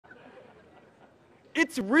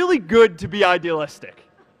It's really good to be idealistic,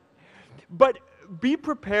 but be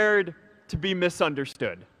prepared to be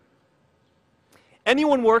misunderstood.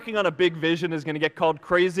 Anyone working on a big vision is going to get called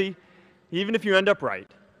crazy, even if you end up right.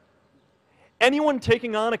 Anyone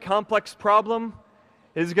taking on a complex problem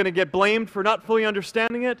is going to get blamed for not fully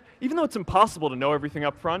understanding it, even though it's impossible to know everything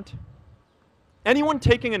up front. Anyone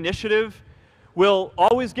taking initiative will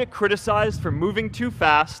always get criticized for moving too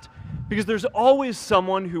fast, because there's always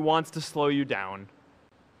someone who wants to slow you down.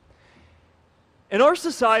 In our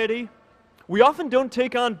society, we often don't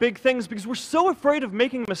take on big things because we're so afraid of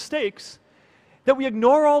making mistakes that we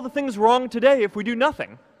ignore all the things wrong today if we do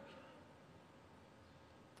nothing.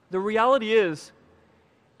 The reality is,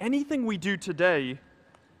 anything we do today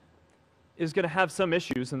is going to have some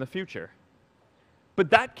issues in the future. But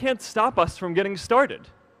that can't stop us from getting started.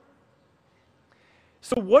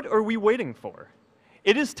 So what are we waiting for?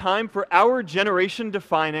 It is time for our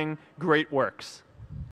generation-defining great works.